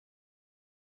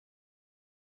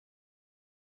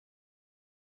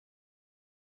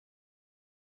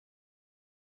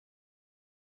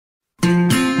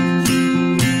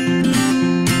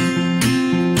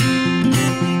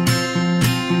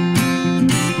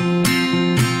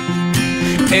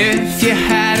If you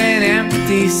had an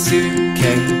empty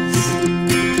suitcase,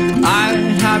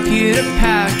 I'd help you to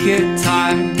pack it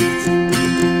tight.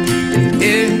 And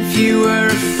if you were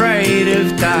afraid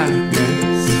of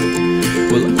darkness,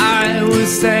 well, I would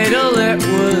stay till it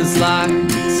was light.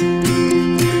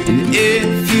 And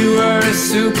if you were a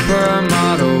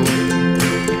supermodel,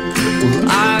 well,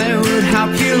 I would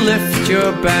help you lift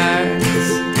your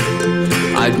bags.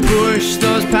 I'd push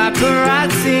those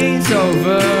paparazzis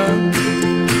over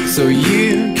so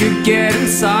you could get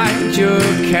inside your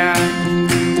cab.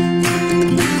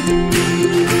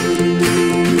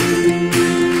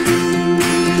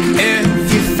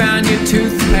 If you found your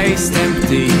toothpaste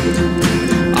empty,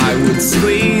 I would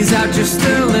squeeze out just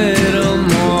a little